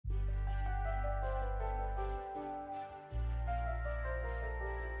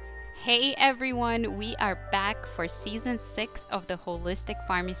Hey everyone, we are back for season 6 of the Holistic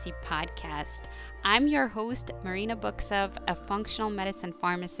Pharmacy podcast. I'm your host, Marina Buksov, a functional medicine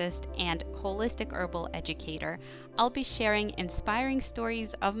pharmacist and holistic herbal educator. I'll be sharing inspiring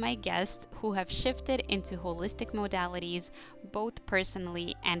stories of my guests who have shifted into holistic modalities, both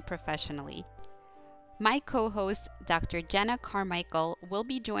personally and professionally. My co host, Dr. Jenna Carmichael, will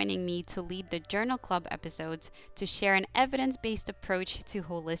be joining me to lead the Journal Club episodes to share an evidence based approach to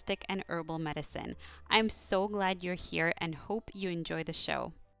holistic and herbal medicine. I'm so glad you're here and hope you enjoy the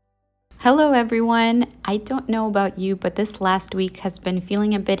show. Hello, everyone. I don't know about you, but this last week has been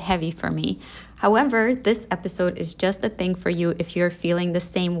feeling a bit heavy for me. However, this episode is just the thing for you if you're feeling the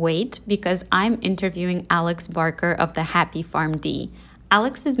same weight because I'm interviewing Alex Barker of the Happy PharmD.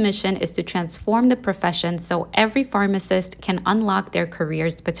 Alex's mission is to transform the profession so every pharmacist can unlock their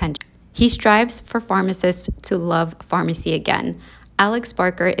career's potential. He strives for pharmacists to love pharmacy again. Alex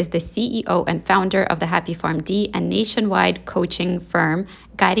Barker is the CEO and founder of the Happy PharmD, a nationwide coaching firm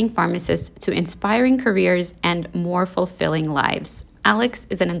guiding pharmacists to inspiring careers and more fulfilling lives. Alex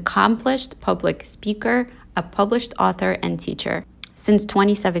is an accomplished public speaker, a published author, and teacher. Since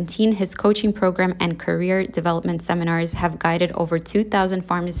 2017, his coaching program and career development seminars have guided over 2,000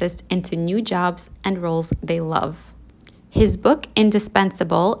 pharmacists into new jobs and roles they love. His book,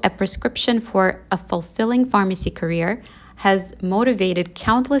 Indispensable, A Prescription for a Fulfilling Pharmacy Career, has motivated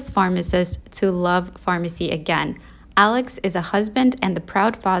countless pharmacists to love pharmacy again. Alex is a husband and the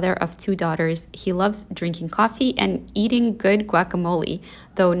proud father of 2 daughters. He loves drinking coffee and eating good guacamole,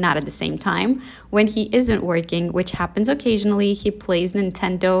 though not at the same time. When he isn't working, which happens occasionally, he plays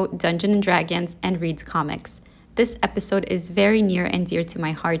Nintendo, Dungeons and Dragons, and reads comics. This episode is very near and dear to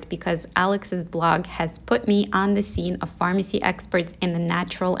my heart because Alex's blog has put me on the scene of pharmacy experts in the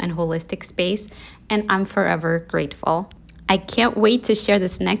natural and holistic space, and I'm forever grateful. I can't wait to share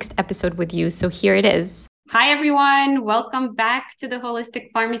this next episode with you, so here it is. Hi, everyone. Welcome back to the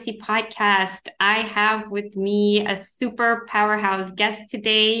Holistic Pharmacy Podcast. I have with me a super powerhouse guest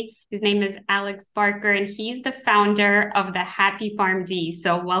today. His name is Alex Barker, and he's the founder of the Happy PharmD.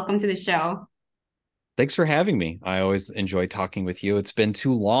 So welcome to the show. Thanks for having me. I always enjoy talking with you. It's been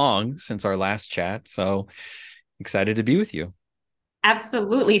too long since our last chat, so excited to be with you.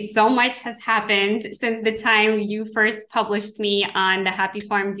 Absolutely. So much has happened since the time you first published me on the Happy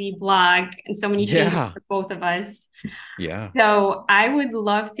PharmD blog, and so many changes Yeah. for both of us. Yeah. So I would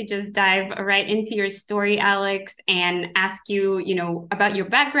love to just dive right into your story, Alex, and ask you, about your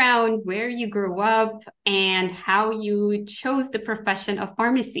background, where you grew up, and how you chose the profession of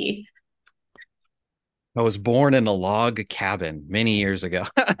pharmacy. I was born in a log cabin many years ago.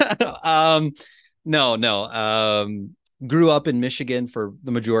 um, no. Grew up in Michigan for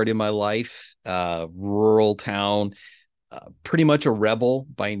the majority of my life, rural town, pretty much a rebel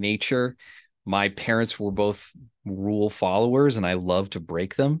by nature. My parents were both rule followers, and I loved to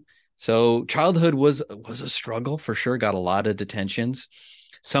break them. So childhood was a struggle for sure. Got a lot of detentions.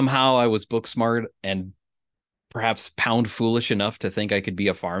 Somehow I was book smart and perhaps pound foolish enough to think I could be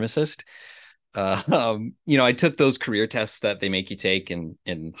a pharmacist. I took those career tests that they make you take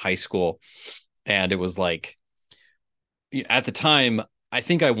in high school, and it was like at the time I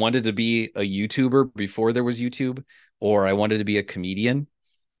think I wanted to be a YouTuber before there was YouTube, or I wanted to be a comedian.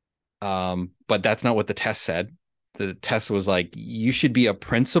 But that's not what the test said. The test was like, you should be a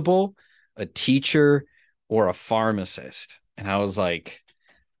principal, a teacher, or a pharmacist. And I was like,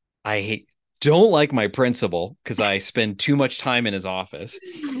 don't like my principal because I spend too much time in his office.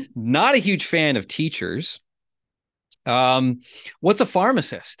 Not a huge fan of teachers. What's a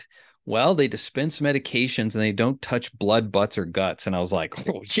pharmacist? Well, they dispense medications and they don't touch blood, butts, or guts. And I was like,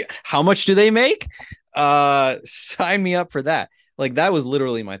 oh, yeah. How much do they make? Sign me up for that. Like that was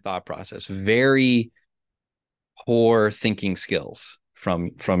literally my thought process. Very poor thinking skills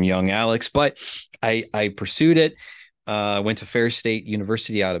from young Alex, but I pursued it. Went to Fair State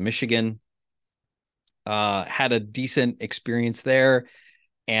University out of Michigan. Had a decent experience there,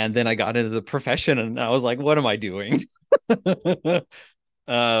 and then I got into the profession, and I was like, "What am I doing?"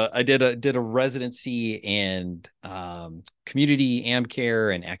 I did a residency in community AM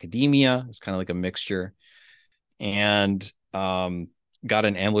care and academia. It was kind of like a mixture, and got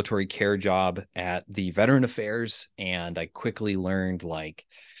an ambulatory care job at the Veteran Affairs, and I quickly learned like,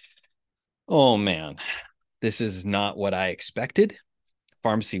 oh man, this is not what I expected.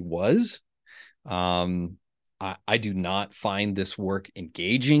 Pharmacy was. I do not find this work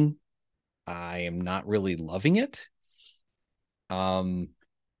engaging. I am not really loving it. Um,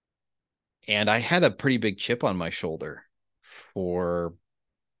 and I had a pretty big chip on my shoulder for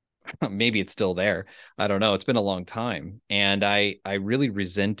Maybe it's still there. I don't know. It's been a long time. And I really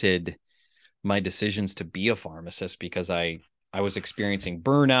resented my decisions to be a pharmacist because I was experiencing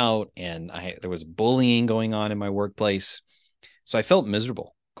burnout and there was bullying going on in my workplace. So I felt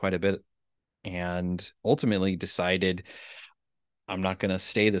miserable quite a bit and ultimately decided I'm not going to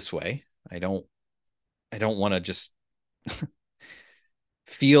stay this way. I don't want to just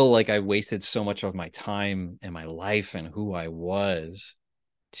feel like I wasted so much of my time and my life and who I was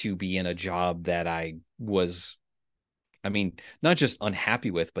to be in a job that I was, I mean, not just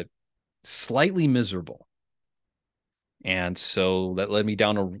unhappy with, but slightly miserable. And so that led me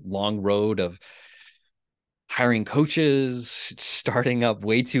down a long road of hiring coaches, starting up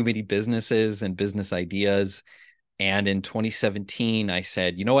way too many businesses and business ideas. And in 2017, I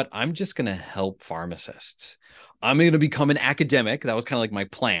said, you know what? I'm just going to help pharmacists. I'm going to become an academic. That was kind of like my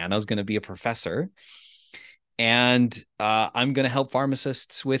plan. I was going to be a professor. And I'm going to help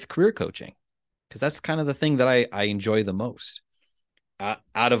pharmacists with career coaching because that's kind of the thing that I enjoy the most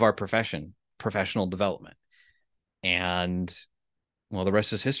out of our profession, professional development. And well, the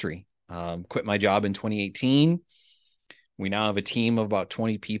rest is history. Quit my job in 2018. We now have a team of about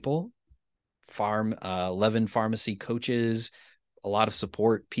 20 people, 11 pharmacy coaches, a lot of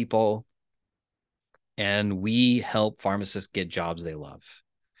support people, and we help pharmacists get jobs they love.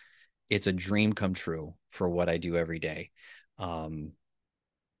 It's a dream come true for what I do every day.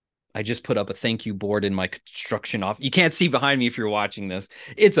 I just put up a thank you board in my construction office. You can't see behind me if you're watching this.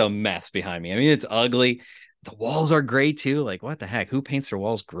 It's a mess behind me. I mean, it's ugly. The walls are gray too. Like, what the heck? Who paints their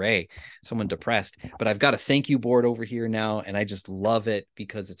walls gray? Someone depressed. But I've got a thank you board over here now, and I just love it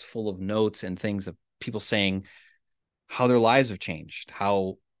because it's full of notes and things of people saying how their lives have changed,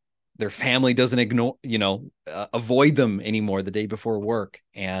 how their family doesn't avoid them anymore the day before work,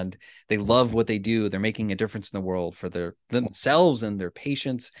 and they love what they do. They're making a difference in the world for themselves and their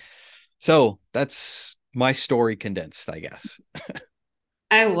patients. So that's my story condensed, I guess.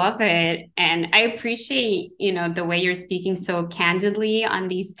 I love it. And I appreciate, the way you're speaking so candidly on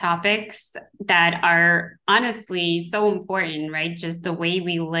these topics that are honestly so important, right? Just the way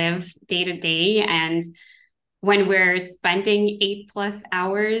we live day to day. And when we're spending 8+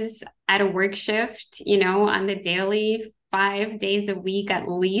 hours at a work shift, on the daily, 5 days a week at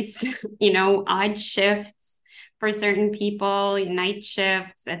least, odd shifts for certain people, night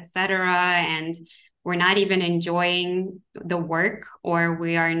shifts, etc. And we're not even enjoying the work, or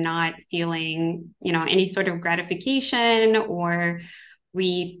we are not feeling, any sort of gratification, or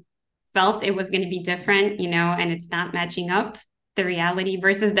we felt it was going to be different, and it's not matching up the reality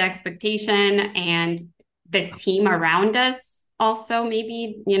versus the expectation. And the team around us also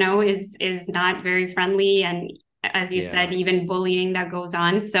maybe, is not very friendly. And as you said, Yeah. even bullying that goes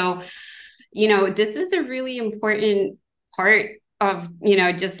on. So, this is a really important part of,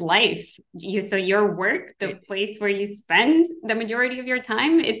 just life. So your work, the It, place where you spend the majority of your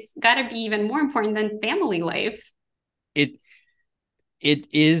time, it's got to be even more important than family life. it it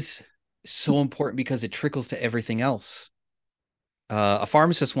is so important because it trickles to everything else. A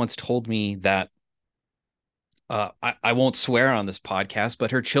pharmacist once told me that I won't swear on this podcast,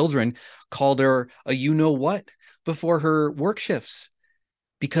 but her children called her a you know what before her work shifts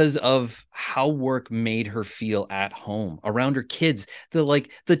because of how work made her feel at home around her kids,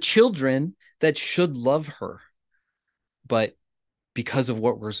 the children that should love her, but because of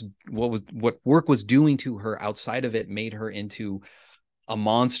what work was doing to her outside of it made her into a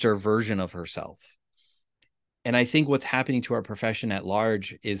monster version of herself. And I think what's happening to our profession at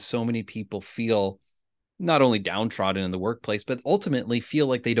large is so many people feel not only downtrodden in the workplace, but ultimately feel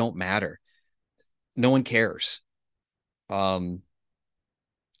like they don't matter. No one cares. Um,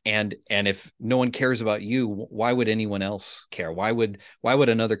 and if no one cares about you, why would anyone else care? Why would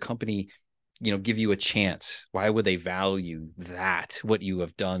another company, give you a chance? Why would they value that, what you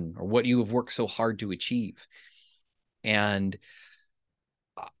have done or what you have worked so hard to achieve? And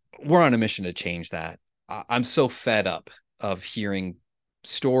we're on a mission to change that. I'm so fed up of hearing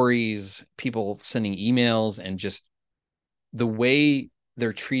stories, people sending emails, and just the way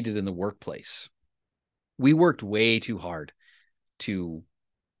they're treated in the workplace. We worked way too hard to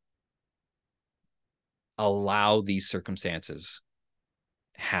allow these circumstances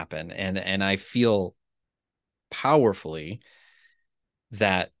happen. And I feel powerfully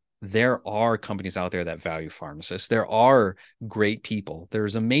that there are companies out there that value pharmacists. There are great people.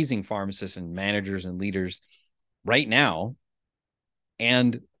 There's amazing pharmacists and managers and leaders right now,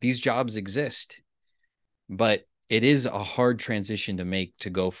 and these jobs exist. But it is a hard transition to make, to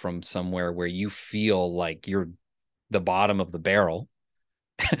go from somewhere where you feel like you're the bottom of the barrel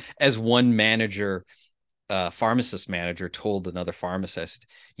as one manager pharmacist manager told another pharmacist,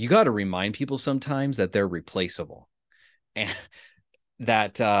 you got to remind people sometimes that they're replaceable, and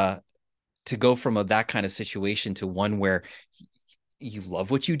that to go from that kind of situation to one where you love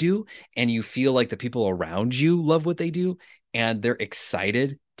what you do and you feel like the people around you love what they do and they're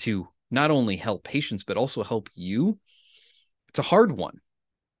excited to not only help patients but also help you. It's a hard one.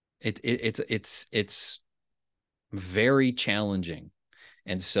 It's very challenging.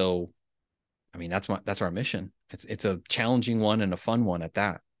 And so, I mean, that's our mission. It's a challenging one and a fun one at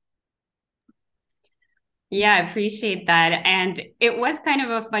that. Yeah, I appreciate that. And it was kind of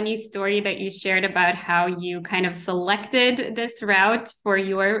a funny story that you shared about how you kind of selected this route for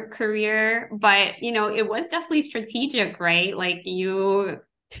your career. But, it was definitely strategic, right? Like you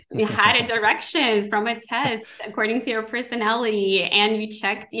had a direction from a test according to your personality, and you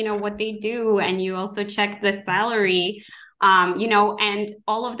checked, what they do, and you also checked the salary. And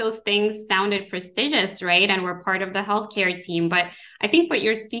all of those things sounded prestigious, right? And we're part of the healthcare team. But I think what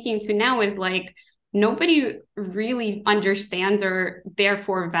you're speaking to now is like, nobody really understands or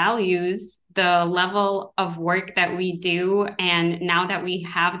therefore values the level of work that we do. And now that we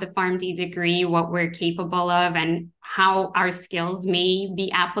have the PharmD degree, what we're capable of and how our skills may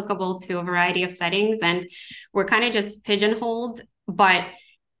be applicable to a variety of settings. And we're kind of just pigeonholed, but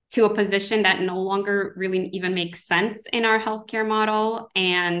to a position that no longer really even makes sense in our healthcare model.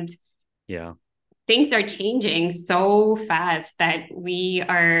 And Yeah. things are changing so fast that we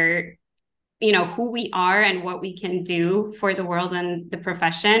are, who we are and what we can do for the world and the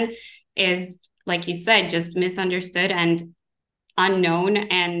profession is, like you said, just misunderstood and unknown.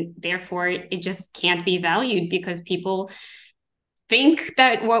 And therefore, it just can't be valued because people think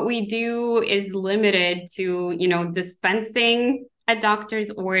that what we do is limited to, dispensing a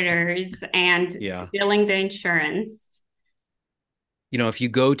doctor's orders and Yeah. billing the insurance. If you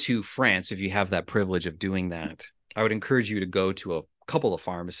go to France, if you have that privilege of doing that, I would encourage you to go to a couple of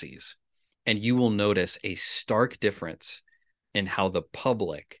pharmacies and you will notice a stark difference in how the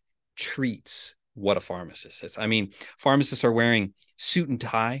public treats what a pharmacist is. I mean, pharmacists are wearing suit and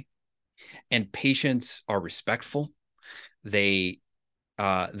tie and patients are respectful. They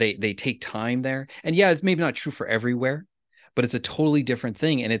take time there. And yeah, it's maybe not true for everywhere, but it's a totally different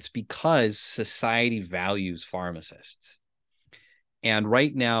thing. And it's because society values pharmacists. And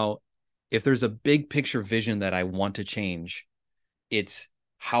right now, if there's a big picture vision that I want to change, it's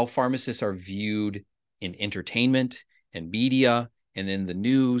how pharmacists are viewed in entertainment and media and in the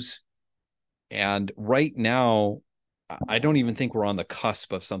news. And right now, I don't even think we're on the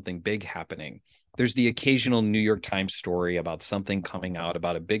cusp of something big happening. There's the occasional New York Times story about something coming out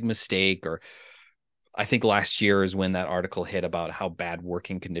about a big mistake, or I think last year is when that article hit about how bad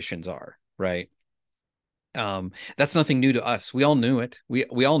working conditions are, right? That's nothing new to us. We all knew it.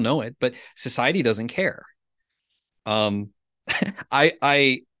 We all know it, but society doesn't care. Um,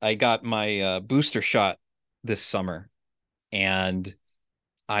 I got my booster shot this summer, and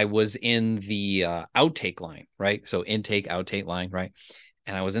I was in the outtake line, right? So intake, outtake line, right?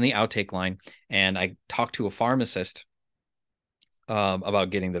 And I was in the outtake line, and I talked to a pharmacist about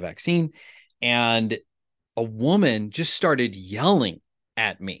getting the vaccine, and a woman just started yelling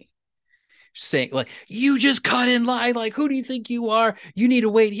at me, saying like, you just cut in line, like, who do you think you are? You need to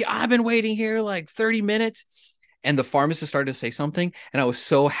wait here. I've been waiting here like 30 minutes. And the pharmacist started to say something, and I was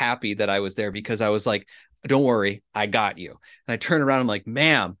so happy that I was there because I was like, don't worry, I got you. And I turned around, I'm like,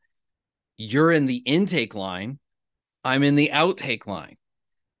 ma'am, you're in the intake line, I'm in the outtake line.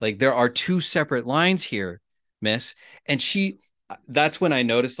 Like, there are two separate lines here, miss. And that's when I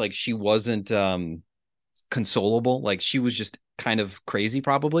noticed like she wasn't consolable. Like, she was just kind of crazy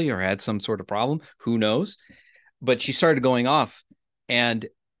probably, or had some sort of problem, who knows. But she started going off, and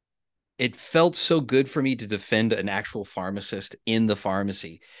it felt so good for me to defend an actual pharmacist in the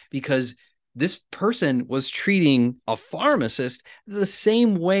pharmacy, because this person was treating a pharmacist the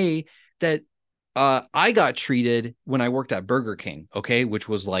same way that I got treated when I worked at Burger King, okay, which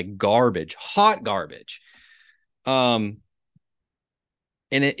was like garbage, hot garbage. Um,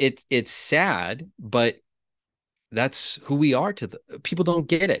 and it's sad, but that's who we are. To the people don't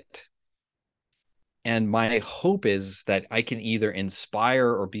get it. And my hope is that I can either inspire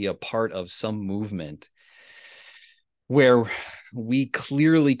or be a part of some movement where we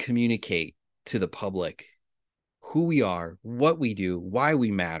clearly communicate to the public who we are, what we do, why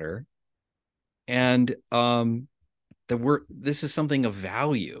we matter, and that this is something of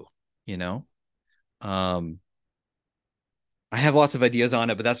value, you know. Um, I have lots of ideas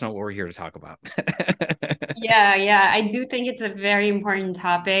on it, but that's not what we're here to talk about. Yeah. I do think it's a very important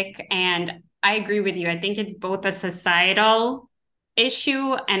topic. And I agree with you. I think it's both a societal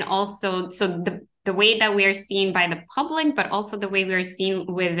issue and also, so the way that we are seen by the public, but also the way we are seen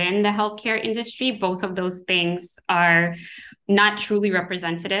within the healthcare industry, both of those things are not truly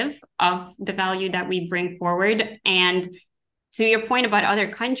representative of the value that we bring forward. And to your point about other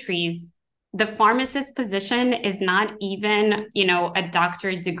countries, the pharmacist position is not even, a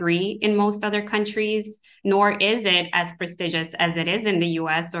doctorate degree in most other countries, nor is it as prestigious as it is in the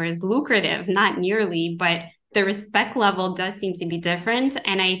US or as lucrative, not nearly, but the respect level does seem to be different.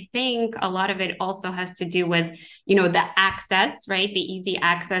 And I think a lot of it also has to do with, the access, right? The easy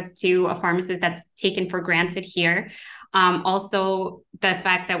access to a pharmacist that's taken for granted here. Also, the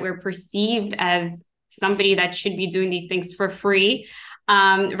fact that we're perceived as somebody that should be doing these things for free,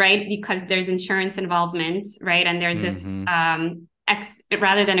 right? Because there's insurance involvement, right? And there's this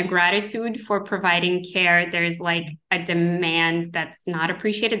rather than a gratitude for providing care, there's like a demand that's not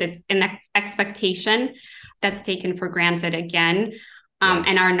appreciated. It's an expectation that's taken for granted again.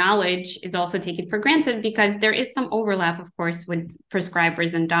 And our knowledge is also taken for granted because there is some overlap, of course, with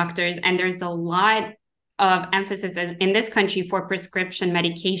prescribers and doctors. And there's a lot of emphasis in this country for prescription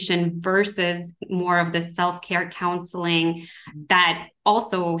medication versus more of the self-care counseling that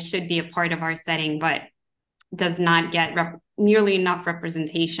also should be a part of our setting, but does not get nearly enough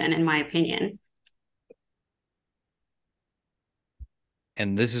representation, in my opinion.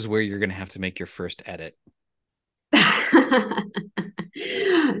 And this is where you're going to have to make your first edit.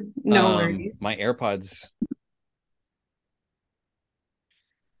 No worries. My AirPods.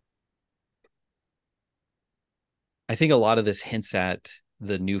 I think a lot of this hints at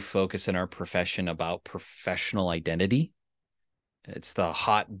the new focus in our profession about professional identity. It's the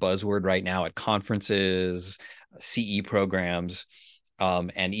hot buzzword right now at conferences, CE programs,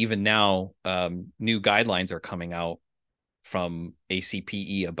 and even now, new guidelines are coming out from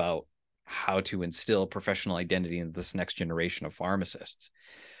ACPE about how to instill professional identity in this next generation of pharmacists.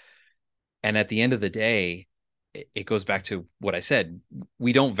 And at the end of the day, it goes back to what I said.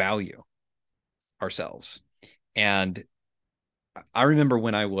 We don't value ourselves. And I remember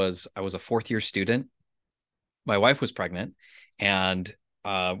when I was a fourth year student, my wife was pregnant, and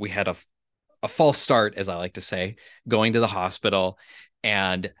we had a false start, as I like to say, going to the hospital.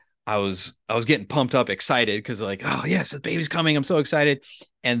 And I was getting pumped up, excited, because like, oh yes, the baby's coming. I'm so excited.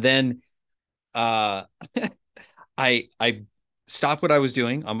 And then I stopped what I was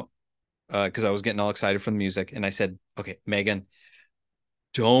doing. Because I was getting all excited from the music. And I said, okay, Megan,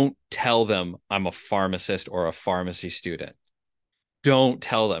 don't tell them I'm a pharmacist or a pharmacy student. Don't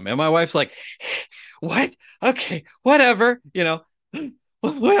tell them. And my wife's like, what? Okay, whatever. I don't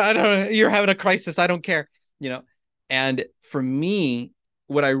know. You're having a crisis. I don't care. And for me,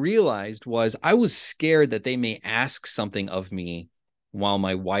 what I realized was I was scared that they may ask something of me while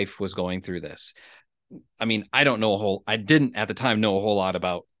my wife was going through this. I mean, I didn't at the time know a whole lot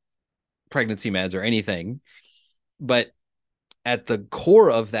about pregnancy meds or anything, but at the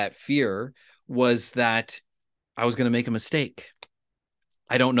core of that fear was that I was going to make a mistake.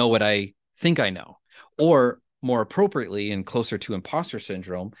 I don't know what I think I know, or more appropriately and closer to imposter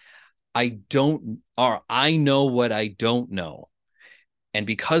syndrome, I know what I don't know. And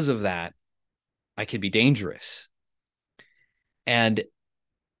because of that, I could be dangerous. And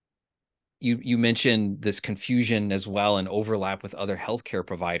you mentioned this confusion as well and overlap with other healthcare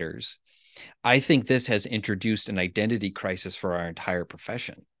providers. I think this has introduced an identity crisis for our entire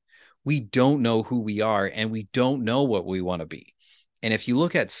profession. We don't know who we are, and we don't know what we want to be. And if you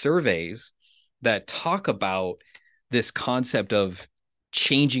look at surveys that talk about this concept of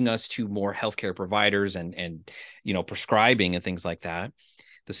changing us to more healthcare providers and prescribing and things like that,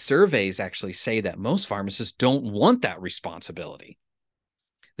 the surveys actually say that most pharmacists don't want that responsibility.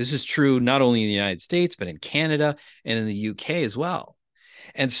 This is true not only in the United States, but in Canada and in the UK as well.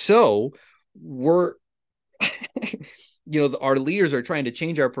 And so we're, our leaders are trying to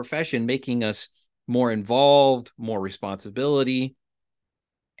change our profession, making us more involved, more responsibility.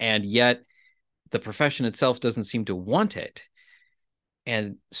 And yet the profession itself doesn't seem to want it.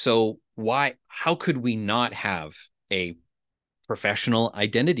 And so how could we not have a professional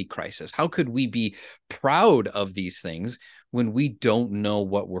identity crisis? How could we be proud of these things when we don't know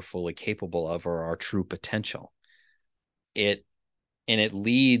what we're fully capable of or our true potential? It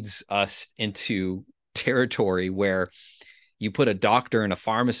leads us into territory where you put a doctor and a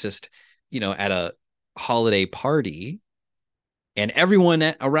pharmacist, at a holiday party, and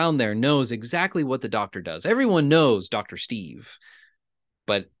everyone around there knows exactly what the doctor does. Everyone knows Dr. Steve,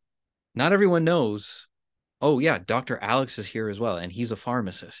 but not everyone knows, oh yeah, Dr. Alex is here as well, and he's a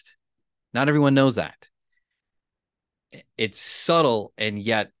pharmacist. Not everyone knows that. It's subtle, and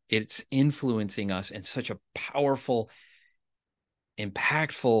yet it's influencing us in such a powerful,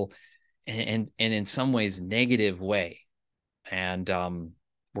 impactful, and in some ways negative way. And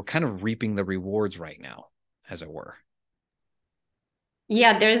we're kind of reaping the rewards right now, as it were.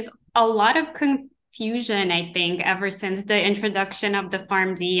 Yeah, there's a lot of confusion, I think, ever since the introduction of the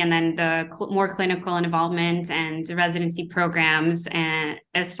PharmD and then the more clinical involvement and residency programs. And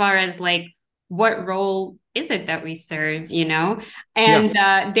as far as like, what role is it that we serve, you know? Yeah. And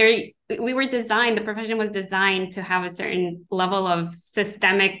the profession was designed to have a certain level of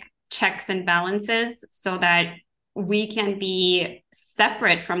systemic checks and balances so that we can be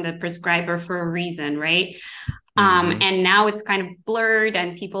separate from the prescriber for a reason, right? Mm-hmm. And now it's kind of blurred,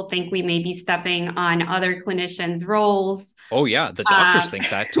 and people think we may be stepping on other clinicians' roles. Oh yeah, the doctors Um, think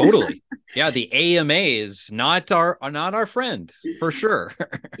that totally. Yeah, the AMA is not our friend for sure.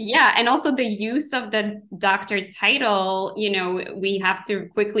 Yeah, and also the use of the doctor title, you know, we have to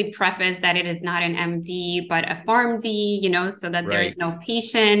quickly preface that it is not an MD, but a PharmD, you know, so that there is Right. no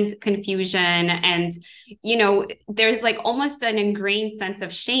patient confusion. And, you know, there's like almost an ingrained sense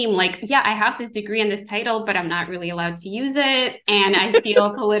of shame. Like, yeah, I have this degree and this title, but I'm not really allowed to use it. And I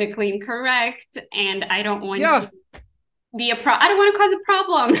feel politically incorrect. And I don't want to Yeah. I don't want to cause a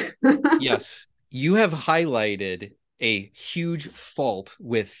problem. Yes. You have highlighted a huge fault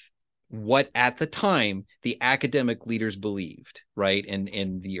with what at the time the academic leaders believed, right? And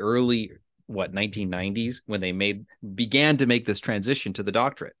in the early 1990s when they began to make this transition to the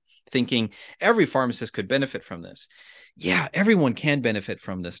doctorate, thinking every pharmacist could benefit from this. Yeah, everyone can benefit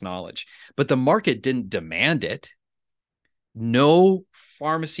from this knowledge, but the market didn't demand it. No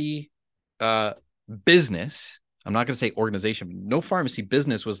pharmacy business, I'm not going to say organization, no pharmacy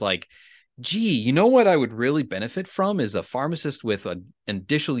business was like, gee, you know what I would really benefit from is a pharmacist with an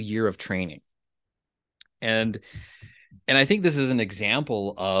additional year of training. And I think this is an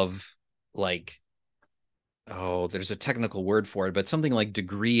example of like, oh, there's a technical word for it, but something like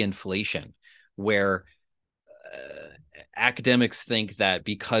degree inflation, where academics think that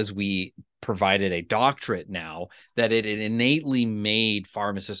because we provided a doctorate now, that it innately made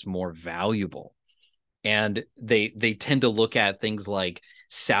pharmacists more valuable. And they tend to look at things like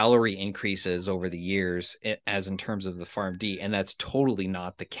salary increases over the years as in terms of the PharmD, and that's totally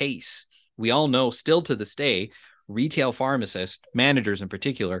not the case. We all know still to this day, retail pharmacists, managers in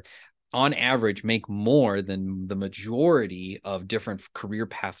particular, on average make more than the majority of different career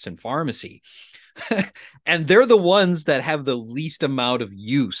paths in pharmacy. And they're the ones that have the least amount of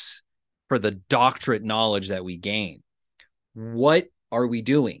use for the doctorate knowledge that we gain. What are we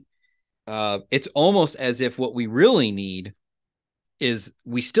doing? It's almost as if what we really need is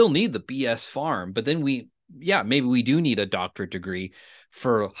we still need the BS Pharm, but then maybe we do need a doctorate degree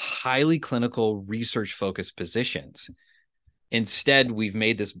for highly clinical research focused positions. Instead, we've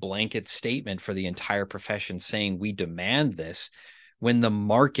made this blanket statement for the entire profession saying we demand this when the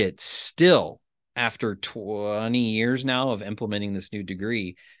market still, after 20 years now of implementing this new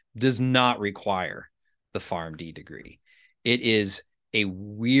degree, does not require the PharmD degree. It is a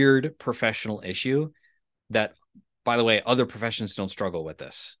weird professional issue that, by the way, other professions don't struggle with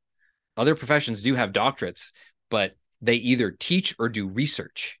this. Other professions do have doctorates, but they either teach or do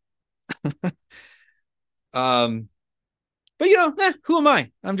research. But who am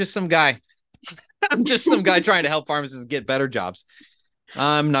I? I'm just some guy. I'm just some guy trying to help pharmacists get better jobs.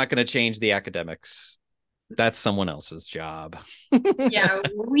 I'm not going to change the academics. That's someone else's job. Yeah,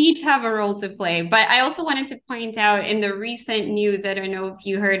 we each have a role to play. But I also wanted to point out in the recent news, I don't know if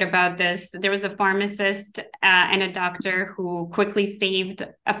you heard about this, there was a pharmacist and a doctor who quickly saved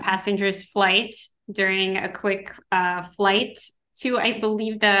a passenger's flight during a quick flight to, I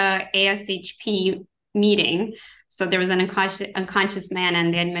believe, the ASHP meeting. So there was an unconscious man,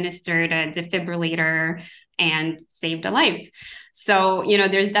 and they administered a defibrillator and saved a life. So, you know,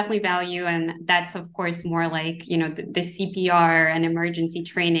 there's definitely value. And that's, of course, more like, you know, the CPR and emergency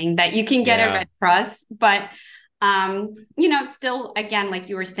training that you can get at Yeah. Red Cross. But, you know, still, again, like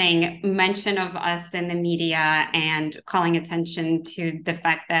you were saying, mention of us in the media and calling attention to the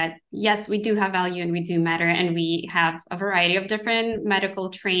fact that, yes, we do have value and we do matter. And we have a variety of different medical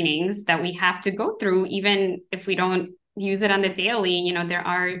trainings that we have to go through, even if we don't use it on the daily. You know, there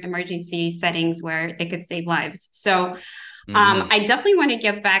are emergency settings where it could save lives. So, Mm-hmm. I definitely want to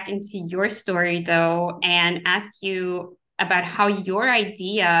get back into your story though and ask you about how your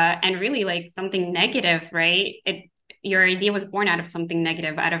idea and really like something negative, right? Your idea was born out of something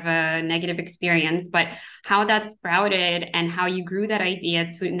negative, out of a negative experience, but how that sprouted and how you grew that idea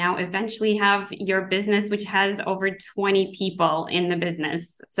to now eventually have your business, which has over 20 people in the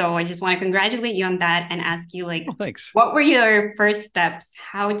business. So I just want to congratulate you on that and ask you like, Well, thanks. what were your first steps?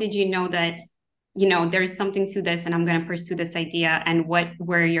 How did you know that there's something to this and I'm going to pursue this idea? And what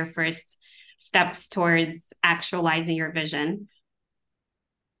were your first steps towards actualizing your vision?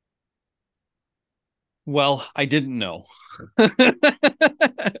 Well, I didn't know.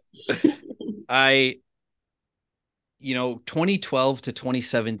 I 2012 to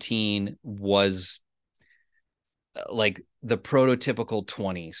 2017 was like the prototypical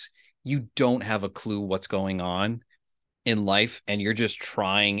 20s. You don't have a clue what's going on in life, and you're just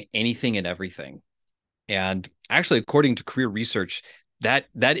trying anything and everything. And actually, according to career research, that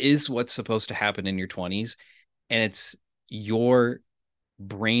is what's supposed to happen in your 20s. And it's your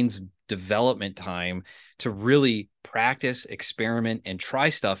brain's development time to really practice, experiment, and try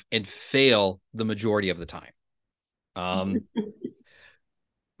stuff and fail the majority of the time.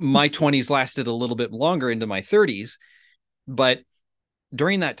 My 20s lasted a little bit longer into my 30s, but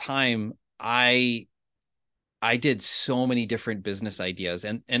during that time, I did so many different business ideas,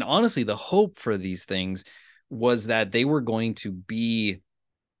 and honestly, the hope for these things was that they were going to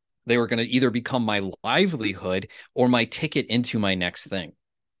either become my livelihood or my ticket into my next thing.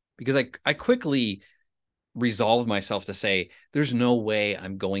 Because I quickly resolved myself to say, there's no way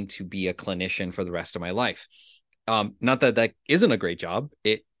I'm going to be a clinician for the rest of my life. Not that that isn't a great job.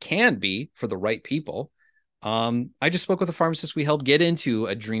 It can be for the right people. I just spoke with a pharmacist we helped get into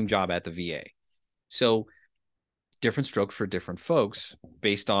a dream job at the VA. So different stroke for different folks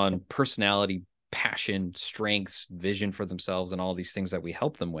based on personality, passion, strengths, vision for themselves, and all these things that we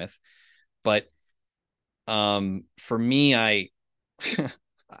help them with. But for me, I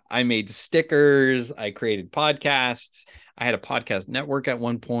I made stickers, I created podcasts, I had a podcast network at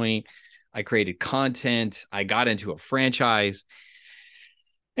one point, I created content, I got into a franchise,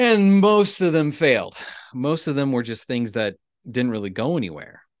 and most of them failed. Most of them were just things that didn't really go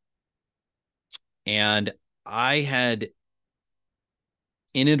anywhere. And I had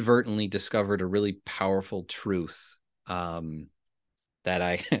inadvertently discovered a really powerful truth that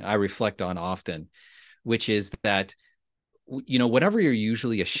I reflect on often, which is that, whatever you're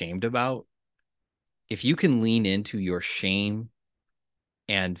usually ashamed about, if you can lean into your shame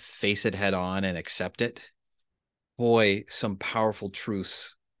and face it head on and accept it, boy, some powerful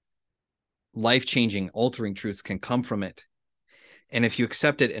truths, life-changing, altering truths can come from it. And if you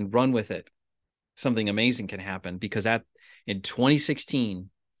accept it and run with it, something amazing can happen. Because in 2016,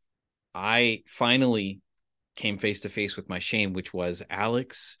 I finally came face to face with my shame, which was,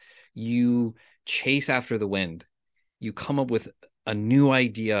 Alex, you chase after the wind. You come up with a new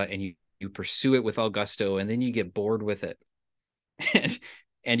idea and you pursue it with all gusto, and then you get bored with it.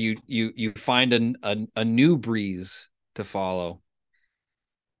 and you find a new breeze to follow.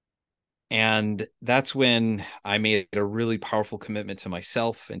 And that's when I made a really powerful commitment to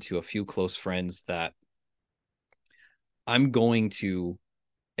myself and to a few close friends that I'm going to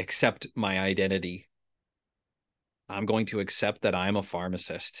accept my identity. I'm going to accept that I'm a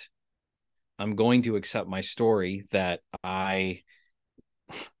pharmacist. I'm going to accept my story, that I'm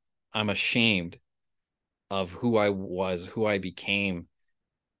ashamed of who I was, who I became,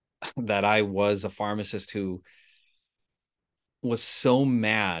 that I was a pharmacist who was so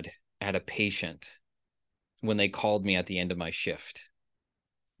mad at a patient when they called me at the end of my shift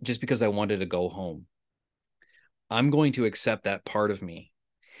just because I wanted to go home. I'm going to accept that part of me,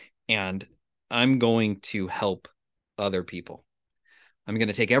 and I'm going to help other people. I'm going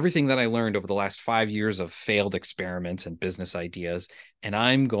to take everything that I learned over the last 5 years of failed experiments and business ideas, and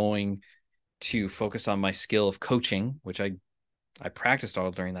I'm going to focus on my skill of coaching, which I practiced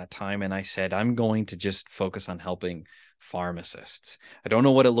all during that time. And I said, I'm going to just focus on helping pharmacists. I don't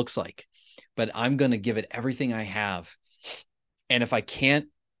know what it looks like, but I'm going to give it everything I have. And if I can't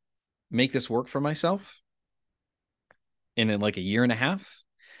make this work for myself in like a year and a half,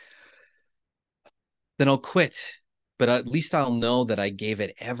 then I'll quit. But at least I'll know that I gave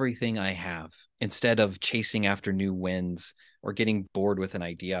it everything I have, instead of chasing after new wins or getting bored with an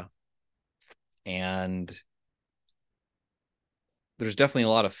idea. And there's definitely a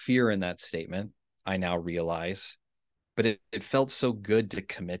lot of fear in that statement, I now realize, but it felt so good to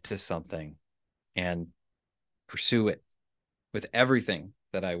commit to something and pursue it with everything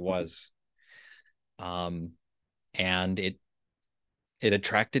that I was. And it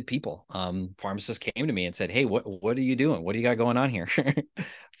attracted people. Pharmacists came to me and said, "Hey, what are you doing? What do you got going on here?"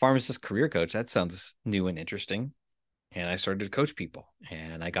 Pharmacist career coach. That sounds new and interesting. And I started to coach people,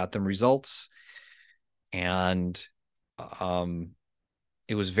 and I got them results. And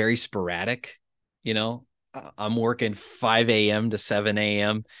it was very sporadic. You know, I'm working 5 a.m. to 7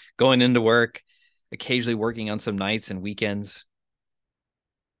 a.m., going into work, occasionally working on some nights and weekends.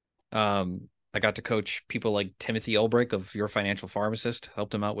 I got to coach people like Timothy Ulbrich of Your Financial Pharmacist,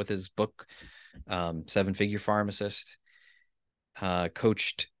 helped him out with his book, seven-figure pharmacist.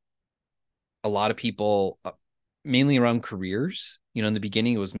 Coached a lot of people, mainly around careers. In the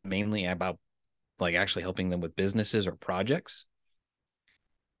beginning, it was mainly about like actually helping them with businesses or projects.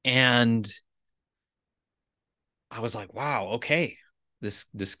 And I was like, wow, okay,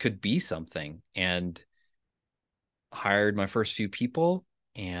 this could be something. And hired my first few people,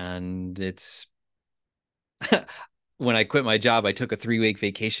 and it's when I quit my job, I took a 3-week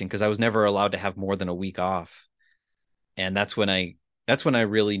vacation because I was never allowed to have more than a week off. And that's when I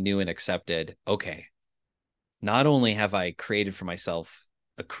really knew and accepted, okay, not only have I created for myself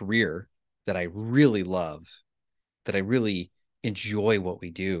a career that I really love, that I really enjoy what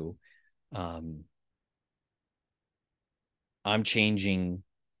we do, um, I'm changing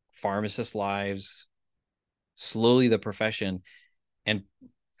pharmacist lives, slowly the profession, and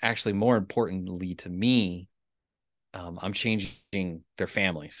actually more importantly to me, I'm changing their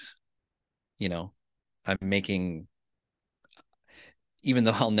families. You know, I'm making, even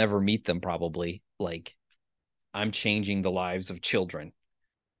though I'll never meet them probably, like I'm changing the lives of children,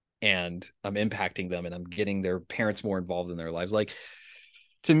 and I'm impacting them, and I'm getting their parents more involved in their lives. Like,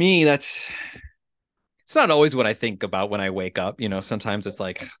 to me, it's not always what I think about when I wake up. Sometimes it's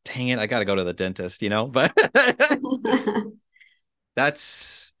like, dang it, I got to go to the dentist, but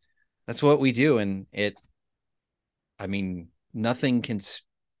that's, that's what we do. And I mean, nothing can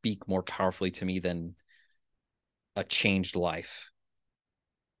speak more powerfully to me than a changed life.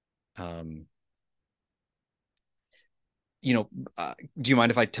 Um, you know, do you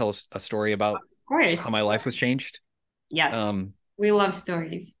mind if I tell a story about Of how course. my life was changed? Yes. Um, We love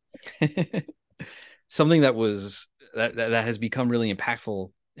stories. something that has become really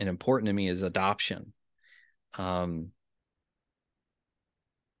impactful and important to me is adoption. Um,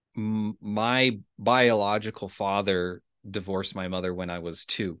 my biological father divorced my mother when I was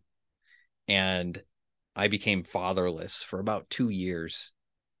 2, and I became fatherless for about 2 years.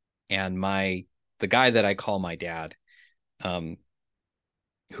 And the guy that I call my dad, um,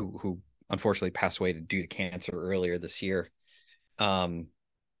 who unfortunately passed away due to cancer earlier this year, um,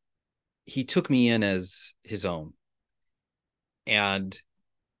 he took me in as his own. And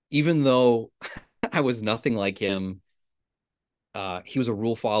even though I was nothing like him, he was a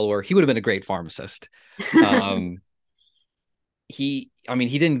rule follower. He would have been a great pharmacist. Um, I mean,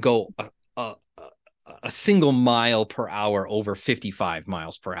 he didn't go a single mile per hour over 55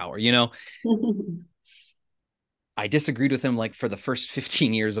 miles per hour. I disagreed with him like for the first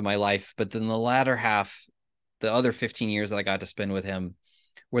 15 years of my life, but then the latter half, the other 15 years that I got to spend with him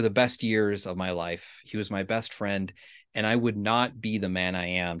were the best years of my life. He was my best friend, and I would not be the man I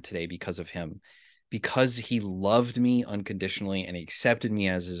am today because of him, because he loved me unconditionally and he accepted me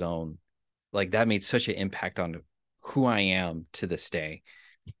as his own. Like, that made such an impact on who I am to this day.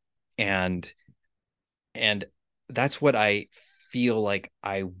 And and that's what I feel like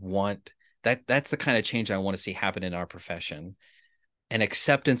I want. That's the kind of change I want to see happen in our profession. An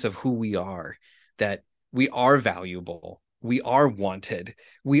acceptance of who we are, that we are valuable, we are wanted,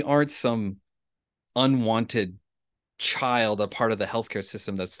 we aren't some unwanted child, a part of the healthcare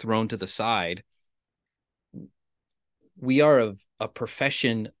system that's thrown to the side. We are a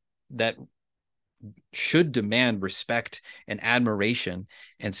profession that should demand respect and admiration.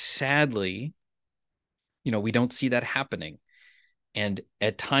 And sadly, we don't see that happening. And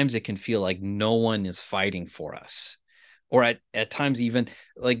at times it can feel like no one is fighting for us. Or at times, even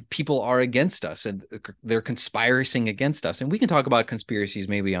like people are against us and they're conspiring against us. And we can talk about conspiracies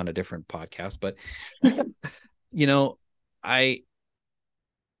maybe on a different podcast, but you know, I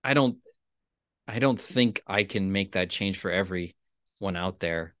I don't I don't think I can make that change for everyone out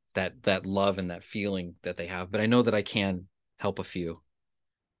there, that love and that feeling that they have, but I know that I can help a few.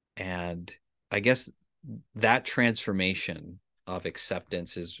 And I guess that transformation of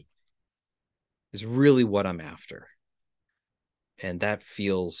acceptance is really what I'm after. And that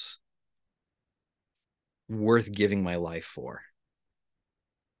feels worth giving my life for.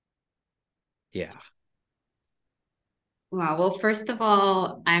 Yeah. Wow. Well, first of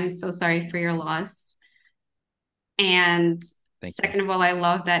all, I'm so sorry for your loss. And Thank you. second of all, I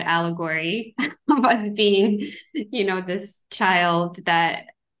love that allegory of us being, this child that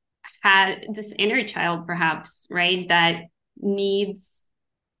had this inner child, perhaps, right? That needs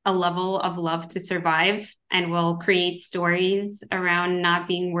a level of love to survive and will create stories around not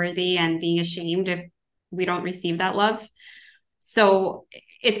being worthy and being ashamed if we don't receive that love. So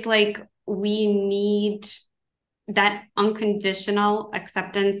it's like we need that unconditional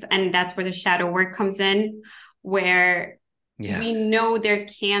acceptance. And that's where the shadow work comes in, where Yeah. we know there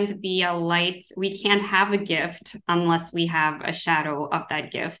can't be a light. We can't have a gift unless we have a shadow of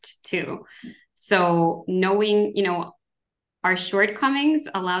that gift too. So knowing, our shortcomings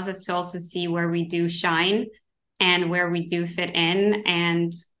allows us to also see where we do shine and where we do fit in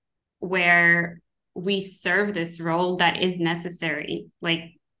and where we serve this role that is necessary. Like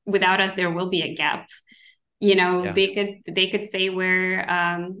without us, there will be a gap. Yeah. They could say we're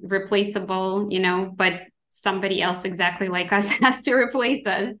replaceable, but somebody else exactly like us has to replace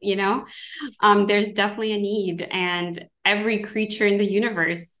us. There's definitely a need, and every creature in the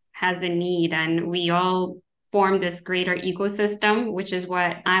universe has a need, and we all form this greater ecosystem, which is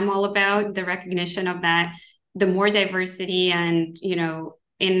what I'm all about. The recognition of that, the more diversity and,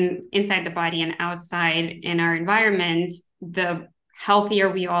 inside the body and outside in our environment, the healthier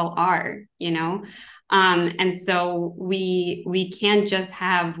we all are. And so we can't just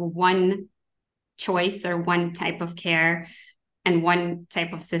have one choice or one type of care and one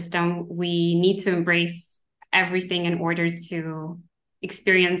type of system. We need to embrace everything in order to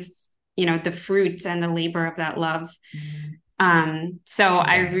experience, the fruit and the labor of that love. So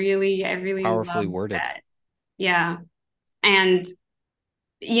I really Powerfully love worded. that. Yeah. And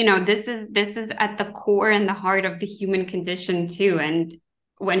this is at the core and the heart of the human condition too. And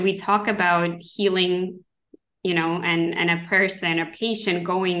when we talk about healing, and a person, a patient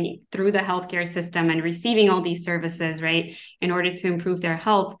going through the healthcare system and receiving all these services, right, in order to improve their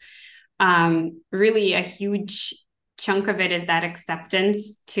health, really a huge chunk of it is that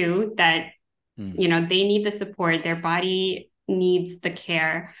acceptance too, that, they need the support, their body needs the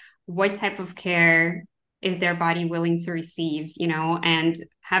care. What type of care is their body willing to receive, and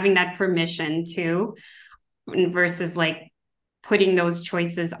having that permission too, versus like putting those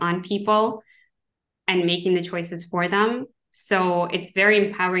choices on people and making the choices for them. So it's very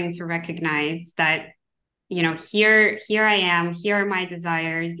empowering to recognize that, here I am, here are my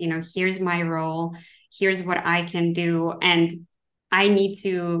desires, here's my role, here's what I can do. And I need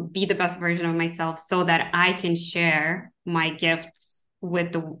to be the best version of myself so that I can share my gifts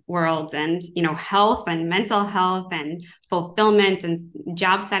with the world. And, health and mental health and fulfillment and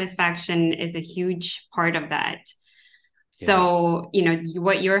job satisfaction is a huge part of that. Yeah. So,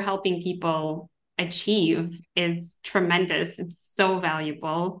 what you're helping people achieve is tremendous. It's so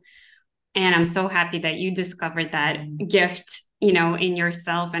valuable. And I'm so happy that you discovered that gift, in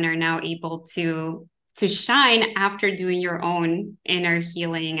yourself and are now able to shine after doing your own inner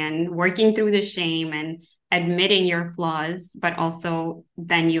healing and working through the shame and admitting your flaws, but also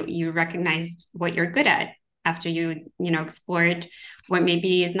then you recognized what you're good at after you explored what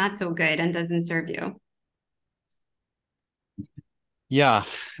maybe is not so good and doesn't serve you. Yeah,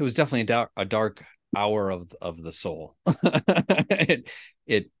 it was definitely a dark hour of the soul. it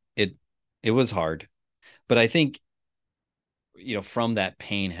it it it was hard, but I think from that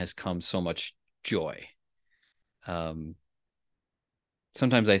pain has come so much joy. Um,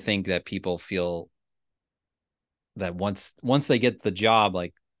 Sometimes I think that people feel that once they get the job,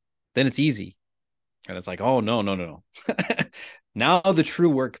 like then it's easy, and it's like, oh no no no no, now the true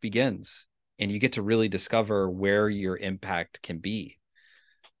work begins, and you get to really discover where your impact can be.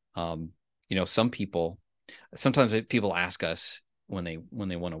 Um, some people sometimes people ask us when they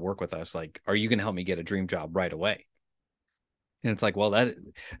want to work with us, like, are you going to help me get a dream job right away? And it's like, well, that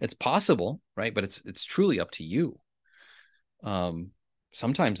it's possible, right? But it's truly up to you. um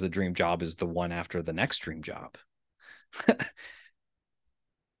Sometimes the dream job is the one after the next dream job.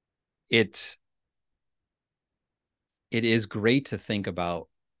 it's it is great to think about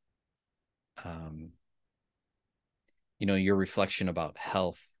um your reflection about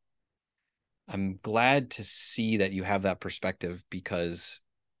health. I'm glad to see that you have that perspective, because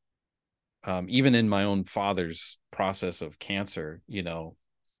even in my own father's process of cancer,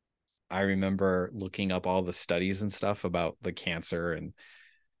 I remember looking up all the studies and stuff about the cancer, and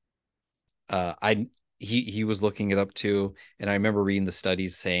I he was looking it up too, and I remember reading the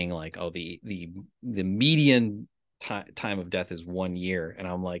studies saying like, oh, the median time of death is 1 year, and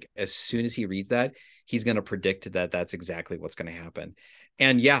I'm like, as soon as he reads that, he's going to predict that that's exactly what's going to happen.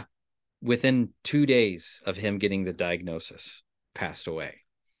 And yeah, within 2 days of him getting the diagnosis, passed away.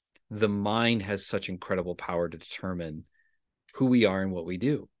 The mind has such incredible power to determine who we are and what we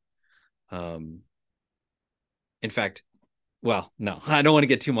do. Um, in fact, well, no, I don't want to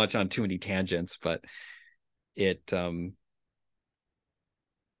get too much on too many tangents, but it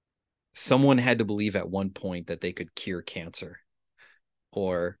someone had to believe at one point that they could cure cancer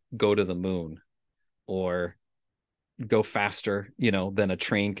or go to the moon or go faster, than a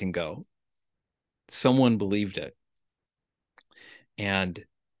train can go. Someone believed it. And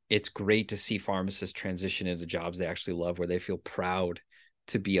it's great to see pharmacists transition into jobs they actually love, where they feel proud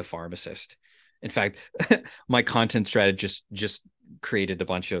to be a pharmacist. In fact, my content strategist just created a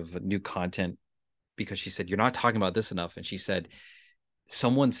bunch of new content because she said, "You're not talking about this enough." And she said,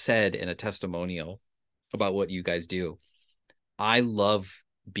 someone said in a testimonial about what you guys do, "I love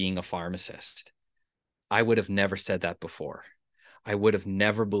being a pharmacist." I would have never said that before. I would have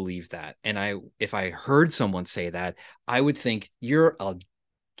never believed that. And if I heard someone say that, I would think you're a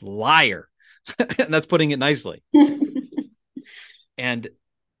liar. And that's putting it nicely. And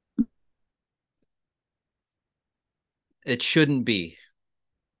it shouldn't be.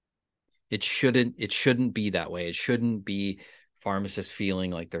 It shouldn't be that way. It shouldn't be pharmacists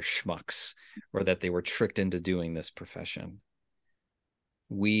feeling like they're schmucks or that they were tricked into doing this profession.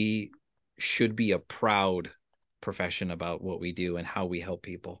 We should be a proud profession about what we do and how we help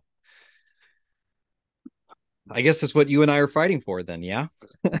people. I guess that's what you and I are fighting for then, yeah?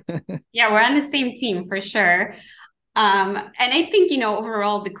 Yeah, we're on the same team for sure. And I think,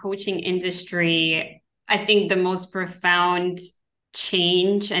 overall, the coaching industry, I think the most profound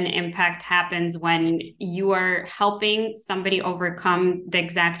change and impact happens when you are helping somebody overcome the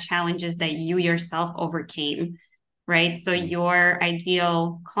exact challenges that you yourself overcame, right? So your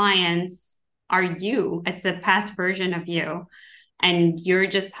ideal clients are you, it's a past version of you, and you're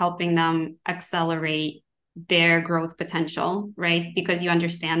just helping them accelerate their growth potential, right? Because you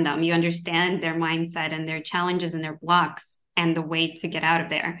understand them, you understand their mindset and their challenges and their blocks and the way to get out of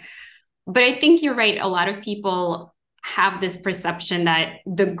there. But I think you're right. A lot of people have this perception that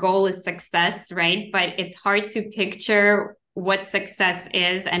the goal is success, right? But it's hard to picture what success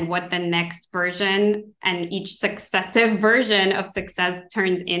is and what the next version and each successive version of success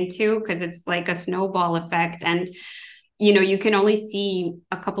turns into, because it's like a snowball effect. And you can only see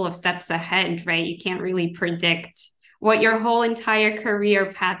a couple of steps ahead, right? You can't really predict what your whole entire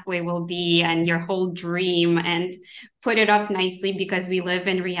career pathway will be and your whole dream and put it up nicely, because we live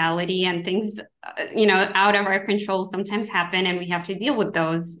in reality and things, out of our control sometimes happen and we have to deal with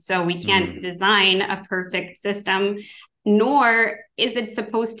those. So we can't design a perfect system, nor is it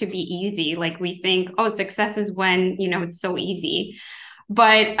supposed to be easy. Like we think, oh, success is when, it's so easy.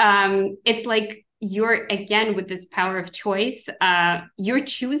 But it's like, you're again with this power of choice, you're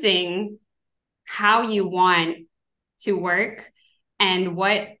choosing how you want to work and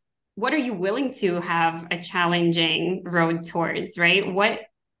what are you willing to have a challenging road towards, right? What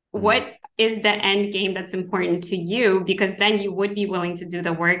is the end game that's important to you, because then you would be willing to do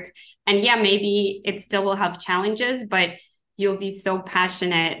the work. And yeah, maybe it still will have challenges, but you'll be so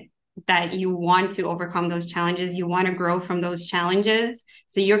passionate that you want to overcome those challenges, you want to grow from those challenges.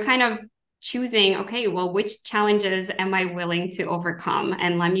 So you're kind of choosing, okay, well, which challenges am I willing to overcome?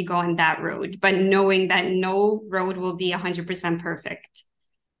 And let me go on that road, but knowing that no road will be 100% perfect.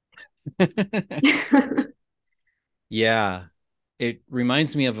 Yeah. It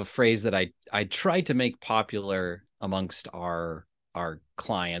reminds me of a phrase that I tried to make popular amongst our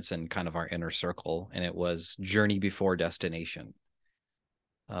clients and kind of our inner circle, and it was journey before destination.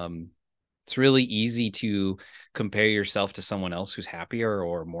 It's really easy to compare yourself to someone else who's happier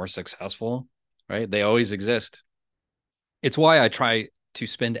or more successful, right? They always exist. It's why I try to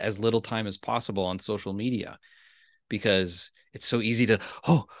spend as little time as possible on social media, because it's so easy to,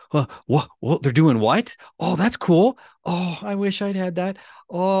 what they're doing what? Oh, that's cool. Oh, I wish I'd had that.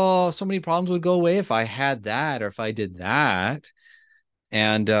 Oh, so many problems would go away if I had that or if I did that.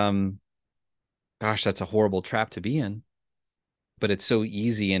 And gosh, that's a horrible trap to be in. But it's so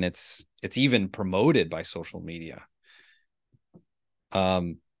easy, and it's even promoted by social media.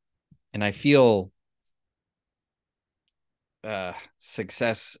 And I feel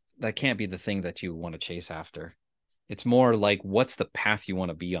success, that can't be the thing that you want to chase after. It's more like, what's the path you want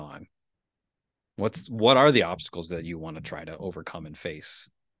to be on? What are the obstacles that you want to try to overcome and face?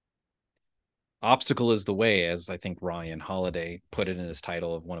 Obstacle is the way, as I think Ryan Holiday put it in his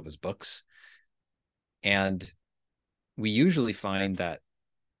title of one of his books. And we usually find that,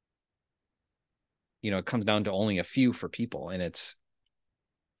 it comes down to only a few for people, and it's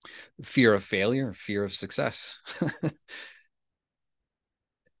fear of failure, fear of success.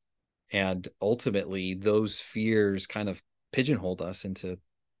 And ultimately, those fears kind of pigeonholed us into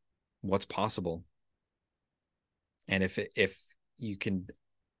what's possible. And if you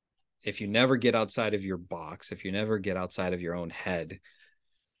never get outside of your box, if you never get outside of your own head,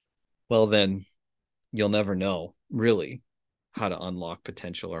 well, then you'll never know really how to unlock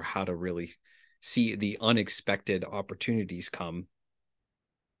potential or how to really see the unexpected opportunities come.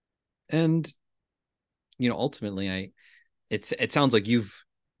 And ultimately, it sounds like you've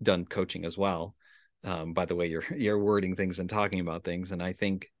done coaching as well, by the way you're wording things and talking about things. And I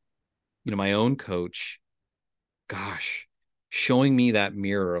think, my own coach, gosh, showing me that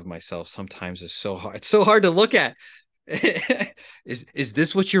mirror of myself sometimes is so hard. It's so hard to look at, Is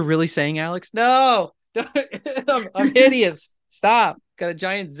this what you're really saying, Alex? No, I'm hideous. Stop. Got a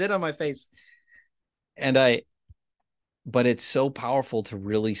giant zit on my face. And but it's so powerful to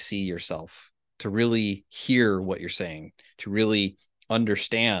really see yourself, to really hear what you're saying, to really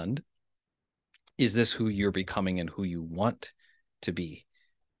understand, is this who you're becoming and who you want to be?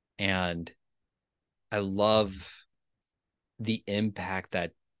 And I love the impact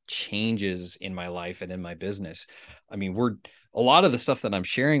that changes in my life and in my business. I mean, a lot of the stuff that I'm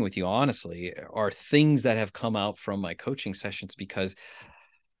sharing with you, honestly, are things that have come out from my coaching sessions, because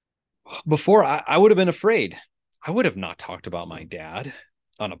before I would have been afraid. I would have not talked about my dad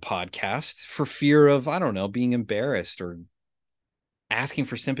on a podcast for fear of, I don't know, being embarrassed or asking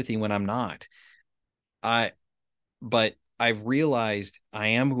for sympathy when I'm not. I, but I've realized I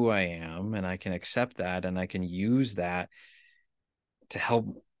am who I am, and I can accept that, and I can use that to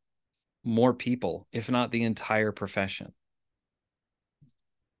help more people, if not the entire profession.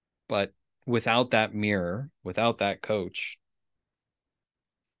 But without that mirror, without that coach,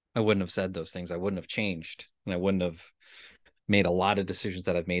 I wouldn't have said those things. I wouldn't have changed, and I wouldn't have made a lot of decisions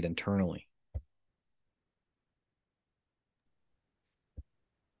that I've made internally.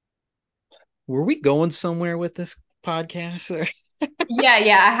 Were we going somewhere with this podcast? Yeah,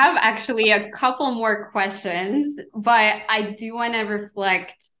 I have actually a couple more questions, but I do want to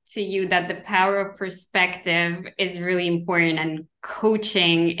reflect to you that the power of perspective is really important, and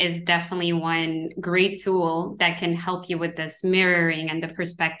coaching is definitely one great tool that can help you with this mirroring and the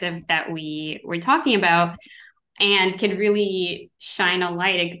perspective that we were talking about, and could really shine a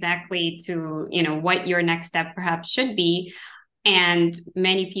light exactly to, what your next step perhaps should be. And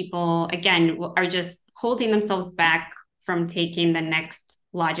many people, again, are just holding themselves back from taking the next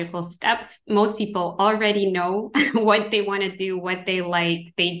logical step. Most people already know what they want to do, what they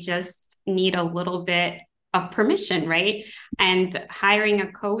like. They just need a little bit of permission, right? And hiring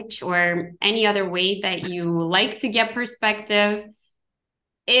a coach or any other way that you like to get perspective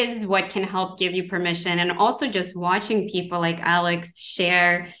is what can help give you permission. And also just watching people like Alex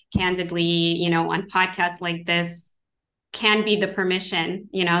share candidly, on podcasts like this can be the permission,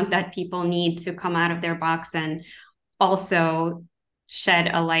 that people need to come out of their box and also shed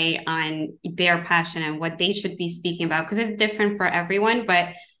a light on their passion and what they should be speaking about, because it's different for everyone, but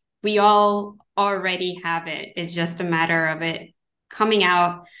we all already have it. It's just a matter of it coming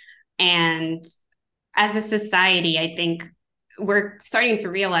out. And as a society, I think we're starting to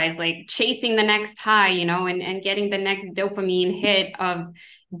realize, like, chasing the next high, and getting the next dopamine hit of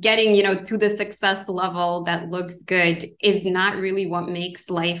getting, to the success level that looks good is not really what makes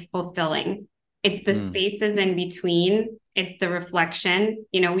life fulfilling. It's the spaces in between. It's the reflection.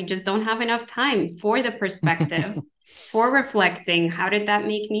 We just don't have enough time for the perspective, for reflecting. How did that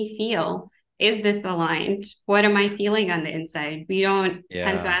make me feel? Is this aligned? What am I feeling on the inside? We don't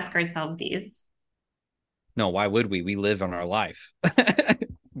tend to Yeah. ask ourselves these. No, why would we? We live on our life.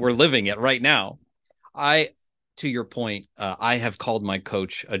 We're living it right now. To your point, I have called my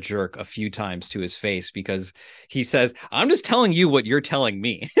coach a jerk a few times to his face, because he says, I'm just telling you what you're telling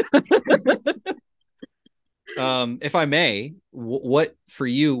me. If I may, what for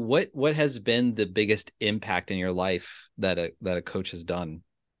you, what has been the biggest impact in your life that a coach has done?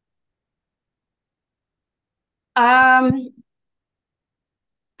 Um,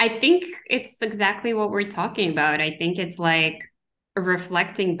 I think it's exactly what we're talking about. I think it's like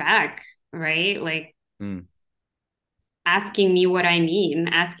reflecting back, right? Like Mm, asking me what I mean,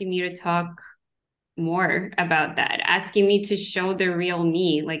 asking me to talk more about that, asking me to show the real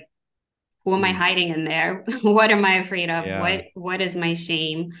me. Like, who am I mm, hiding in there? What am I afraid of? yeah. What is my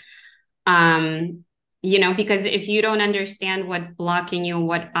shame? Because if you don't understand what's blocking you,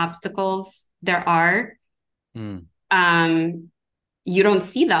 what obstacles there are, Mm, um, you don't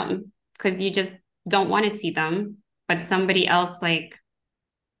see them because you just don't want to see them. But somebody else, like,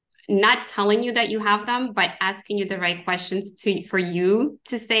 not telling you that you have them, but asking you the right questions for you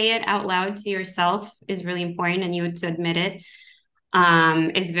to say it out loud to yourself is really important, and you to admit it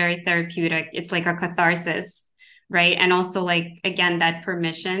is very therapeutic. It's like a catharsis, right? And also, like, again, that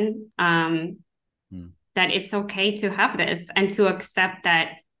permission, mm, that it's okay to have this and to accept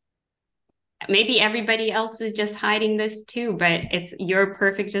that maybe everybody else is just hiding this too, but you're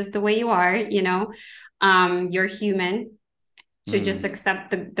perfect just the way you are, you're human, to just mm,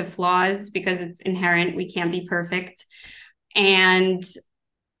 accept the flaws because it's inherent. We can't be perfect. And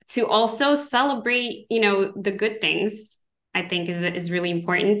to also celebrate, the good things, I think is really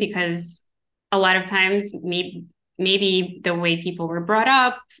important, because a lot of times, maybe the way people were brought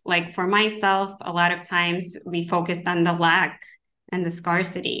up, like for myself, a lot of times we focused on the lack and the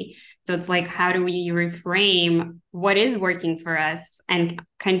scarcity. So it's like, how do we reframe what is working for us and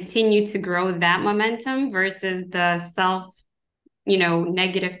continue to grow that momentum versus the self,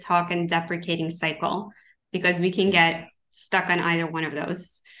 negative talk and deprecating cycle? Because we can Yeah. get stuck on either one of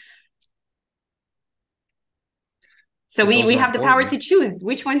those. So But we those are have the power important. to choose.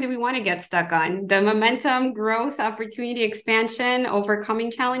 Which one do we want to get stuck on? The momentum, growth, opportunity, expansion, overcoming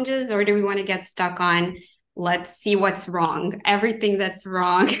challenges, or do we want to get stuck on let's see what's wrong, everything that's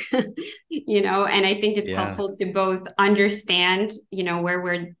wrong, And I think it's Yeah. helpful to both understand, where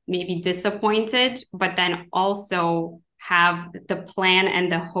we're maybe disappointed, but then also have the plan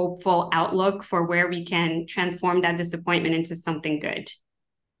and the hopeful outlook for where we can transform that disappointment into something good.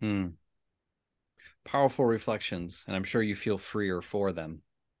 Hmm. Powerful reflections, and I'm sure you feel freer for them.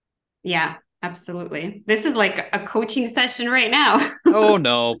 Yeah, absolutely. This is like a coaching session right now. Oh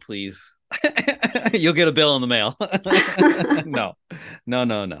no, please. You'll get a bill in the mail. No, no,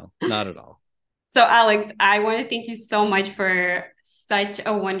 no, no, not at all. So, Alex, I want to thank you so much for such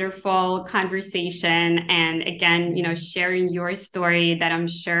a wonderful conversation. And again, sharing your story that I'm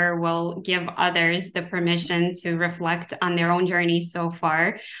sure will give others the permission to reflect on their own journey so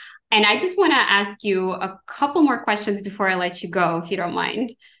far. And I just want to ask you a couple more questions before I let you go, if you don't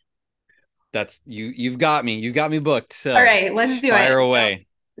mind. That's you. You've got me. You've got me booked. All So right, let's do it. fire away.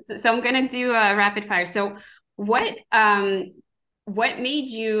 So I'm gonna do a rapid fire. So what made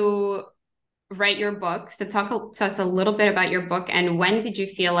you write your book? So talk to us a little bit about your book and when did you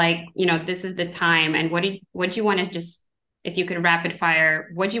feel like, this is the time and what do you want to just if you could rapid fire,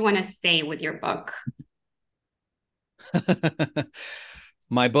 what do you want to say with your book?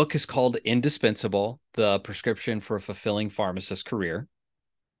 My book is called Indispensable: The Prescription for a Fulfilling Pharmacist Career.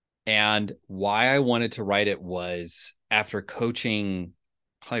 And why I wanted to write it was after coaching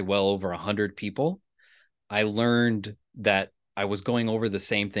probably well over 100 people, I learned that I was going over the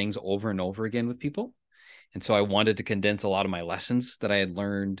same things over and over again with people. And so I wanted to condense a lot of my lessons that I had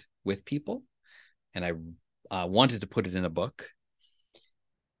learned with people. And I wanted to put it in a book.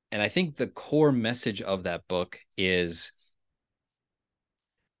 And I think the core message of that book is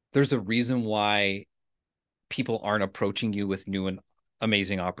there's a reason why people aren't approaching you with new and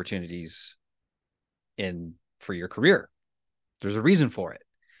amazing opportunities for your career. There's a reason for it.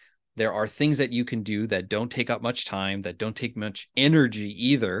 There are things that you can do that don't take up much time, that don't take much energy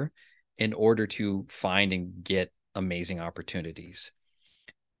either, in order to find and get amazing opportunities.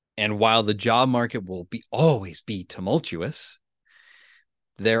 And while the job market will always be tumultuous,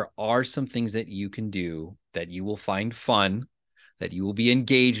 there are some things that you can do that you will find fun, that you will be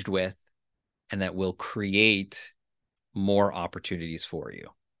engaged with, and that will create more opportunities for you.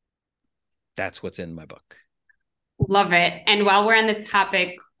 That's what's in my book. Love it. And while we're on the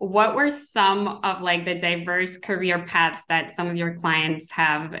topic, what were some of like the diverse career paths that some of your clients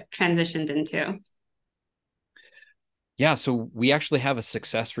have transitioned into? Yeah, so we actually have a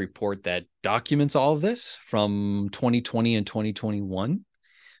success report that documents all of this from 2020 and 2021.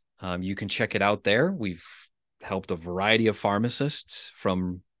 You can check it out there. We've helped a variety of pharmacists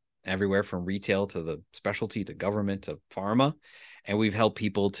from everywhere from retail to the specialty to government to pharma. And we've helped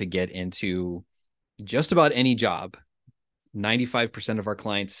people to get into just about any job. 95% of our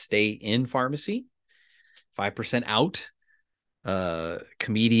clients stay in pharmacy, 5% out,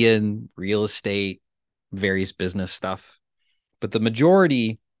 comedian, real estate, various business stuff. But the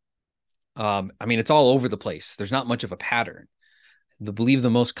majority, it's all over the place. There's not much of a pattern. I believe the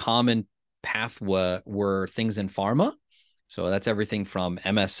most common path were things in pharma. So that's everything from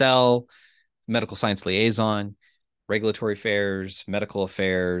MSL, medical science liaison, regulatory affairs, medical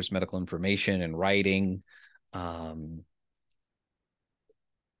information and writing,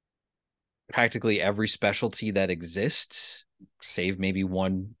 practically every specialty that exists, save maybe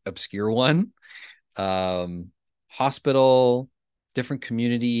one obscure one. Hospital, different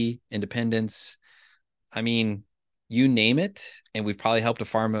community, independence. I mean, you name it, and we've probably helped a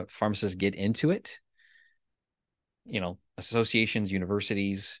pharmacist get into it. Associations,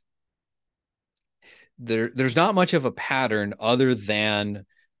 universities. There's not much of a pattern other than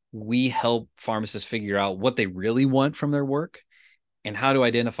we help pharmacists figure out what they really want from their work and how to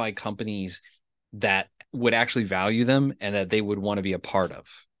identify companies that would actually value them and that they would want to be a part of.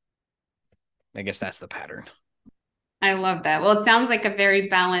 I guess that's the pattern. I love that. Well, it sounds like a very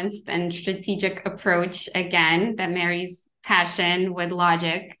balanced and strategic approach, again, that marries passion with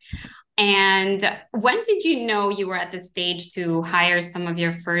logic. And when did you know you were at the stage to hire some of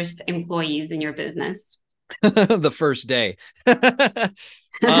your first employees in your business? The first day.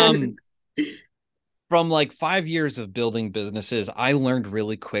 um, from like 5 years of building businesses, I learned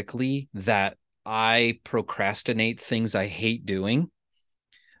really quickly that I procrastinate things I hate doing.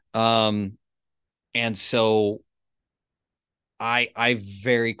 Um, and so I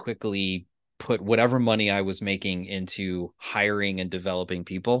very quickly put whatever money I was making into hiring and developing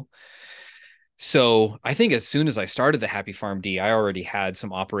people. So I think as soon as I started the Happy Farm D, I already had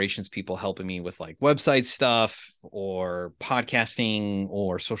some operations people helping me with like website stuff or podcasting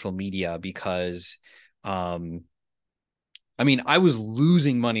or social media because um I mean, I was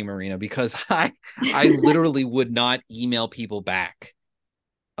losing money, Marina, because I literally would not email people back.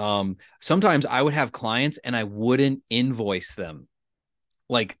 Sometimes I would have clients and I wouldn't invoice them.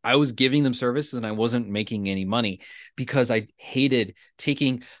 Like I was giving them services and I wasn't making any money because I hated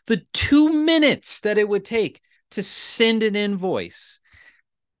taking the 2 minutes that it would take to send an invoice.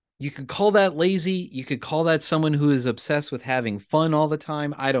 You could call that lazy. You could call that someone who is obsessed with having fun all the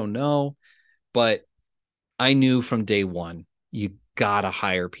time. I don't know. But I knew from day one, you gotta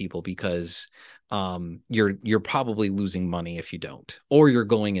hire people because you're probably losing money if you don't, or you're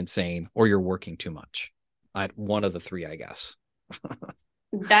going insane, or you're working too much. At one of the three, I guess.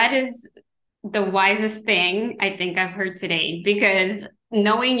 That is the wisest thing I think I've heard today, because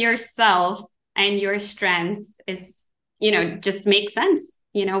knowing yourself and your strengths is, just makes sense.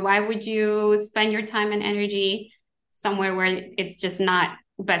 Why would you spend your time and energy somewhere where it's just not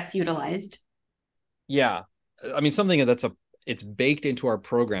best utilized? Yeah, I mean something it's baked into our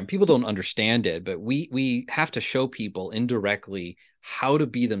program. People don't understand it, but we have to show people indirectly how to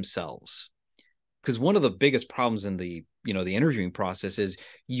be themselves. Because one of the biggest problems in the interviewing process is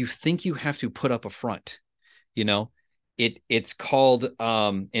you think you have to put up a front. You know, it's called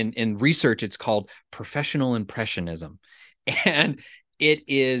in research it's called professional impressionism, and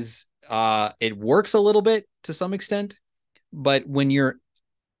it works a little bit to some extent, but when you're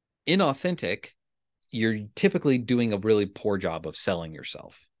inauthentic, you're typically doing a really poor job of selling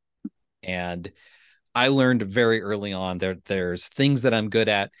yourself. And I learned very early on there's things that I'm good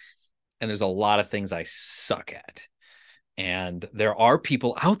at, and there's a lot of things I suck at. And there are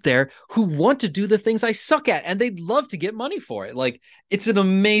people out there who want to do the things I suck at, and they'd love to get money for it. Like it's an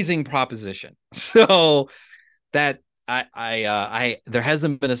amazing proposition. So that there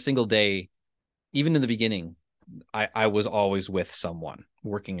hasn't been a single day, even in the beginning, I was always with someone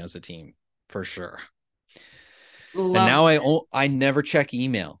working as a team for sure. And Love now that. I never check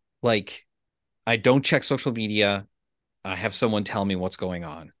email. Like I don't check social media. I have someone tell me what's going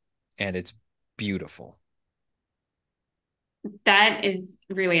on, and it's beautiful. That is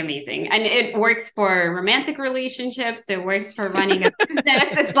really amazing. And it works for romantic relationships. It works for running a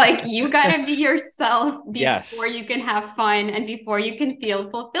business. It's like you got to be yourself before you Yes. can have fun and before you can feel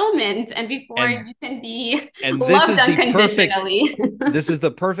fulfillment and before And you can be and loved unconditionally. this is the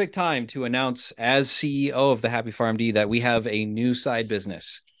perfect time to announce as CEO of the Happy Farm D that we have a new side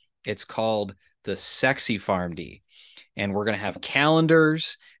business. It's called the Sexy Farm D. And we're going to have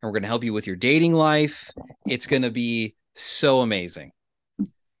calendars and we're going to help you with your dating life. It's going to be so amazing.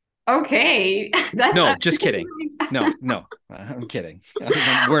 Okay. That's No, just kidding. No, I'm kidding.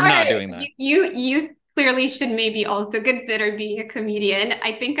 We're all not right. doing that. You clearly should maybe also consider being a comedian.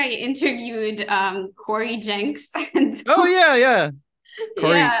 I think I interviewed Corey Jenks, and so Oh, yeah, yeah.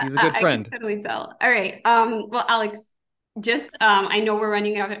 Corey, yeah, he's a good I can friend. totally tell. All right. Well, Alex, just I know we're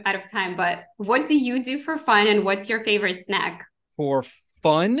running out of time, but what do you do for fun and what's your favorite snack? For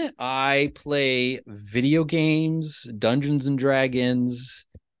fun, I play video games, Dungeons and Dragons,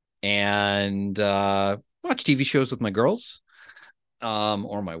 and watch TV shows with my girls,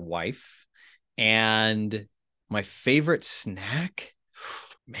 or my wife. And my favorite snack,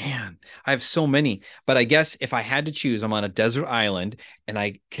 man, I have so many. But I guess if I had to choose, I'm on a desert island and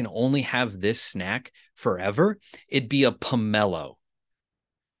I can only have this snack forever, it'd be a pomelo. I'm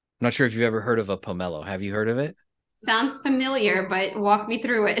not sure if you've ever heard of a pomelo. Have you heard of it? Sounds familiar, but walk me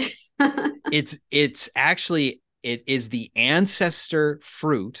through it. It's actually it is the ancestor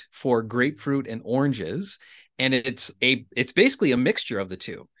fruit for grapefruit and oranges, and it's basically a mixture of the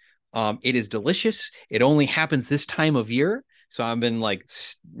two. It is delicious. It only happens this time of year, so I've been like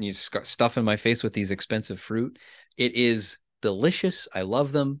stuffing my face with these expensive fruit. It is delicious. I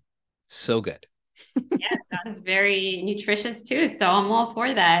love them. So good. Yeah, sounds very nutritious too. So I'm all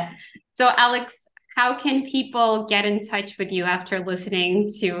for that. So, Alex, how can people get in touch with you after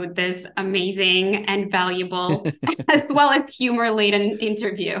listening to this amazing and valuable, as well as humor laden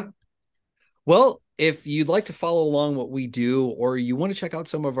interview? Well, if you'd like to follow along what we do, or you want to check out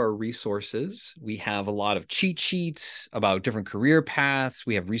some of our resources, we have a lot of cheat sheets about different career paths.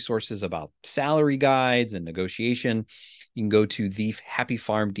 We have resources about salary guides and negotiation. You can go to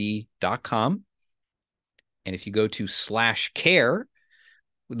thehappyfarmd.com. And if you go to /care,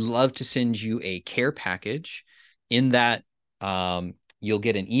 Would love to send you a care package. In that, you'll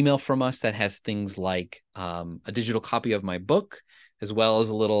get an email from us that has things like a digital copy of my book, as well as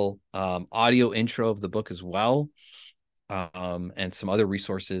a little audio intro of the book as well, and some other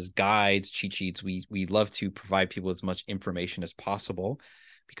resources, guides, cheat sheets. We love to provide people as much information as possible,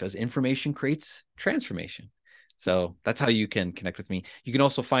 because information creates transformation. So that's how you can connect with me. You can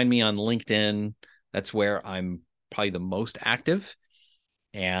also find me on LinkedIn. That's where I'm probably the most active,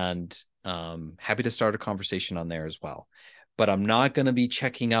 and happy to start a conversation on there as well. But I'm not going to be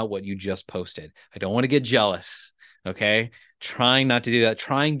checking out what you just posted. I don't want to get jealous. Okay. Trying not to do that.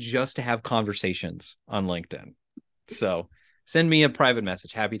 Trying just to have conversations on LinkedIn. So send me a private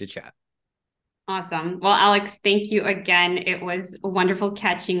message. Happy to chat. Awesome. Well, Alex, thank you again. It was wonderful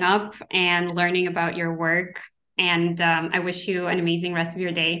catching up and learning about your work. And I wish you an amazing rest of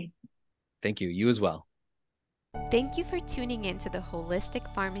your day. Thank you. You as well. Thank you for tuning in to the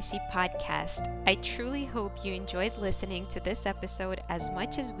Holistic Pharmacy Podcast. I truly hope you enjoyed listening to this episode as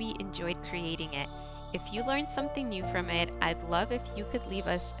much as we enjoyed creating it. If you learned something new from it, I'd love if you could leave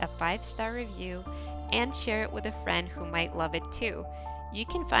us a 5-star review and share it with a friend who might love it too. You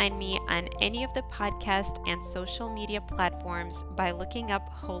can find me on any of the podcast and social media platforms by looking up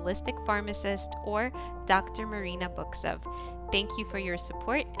Holistic Pharmacist or Dr. Marina Buksov. Thank you for your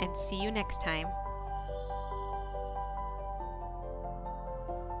support and see you next time.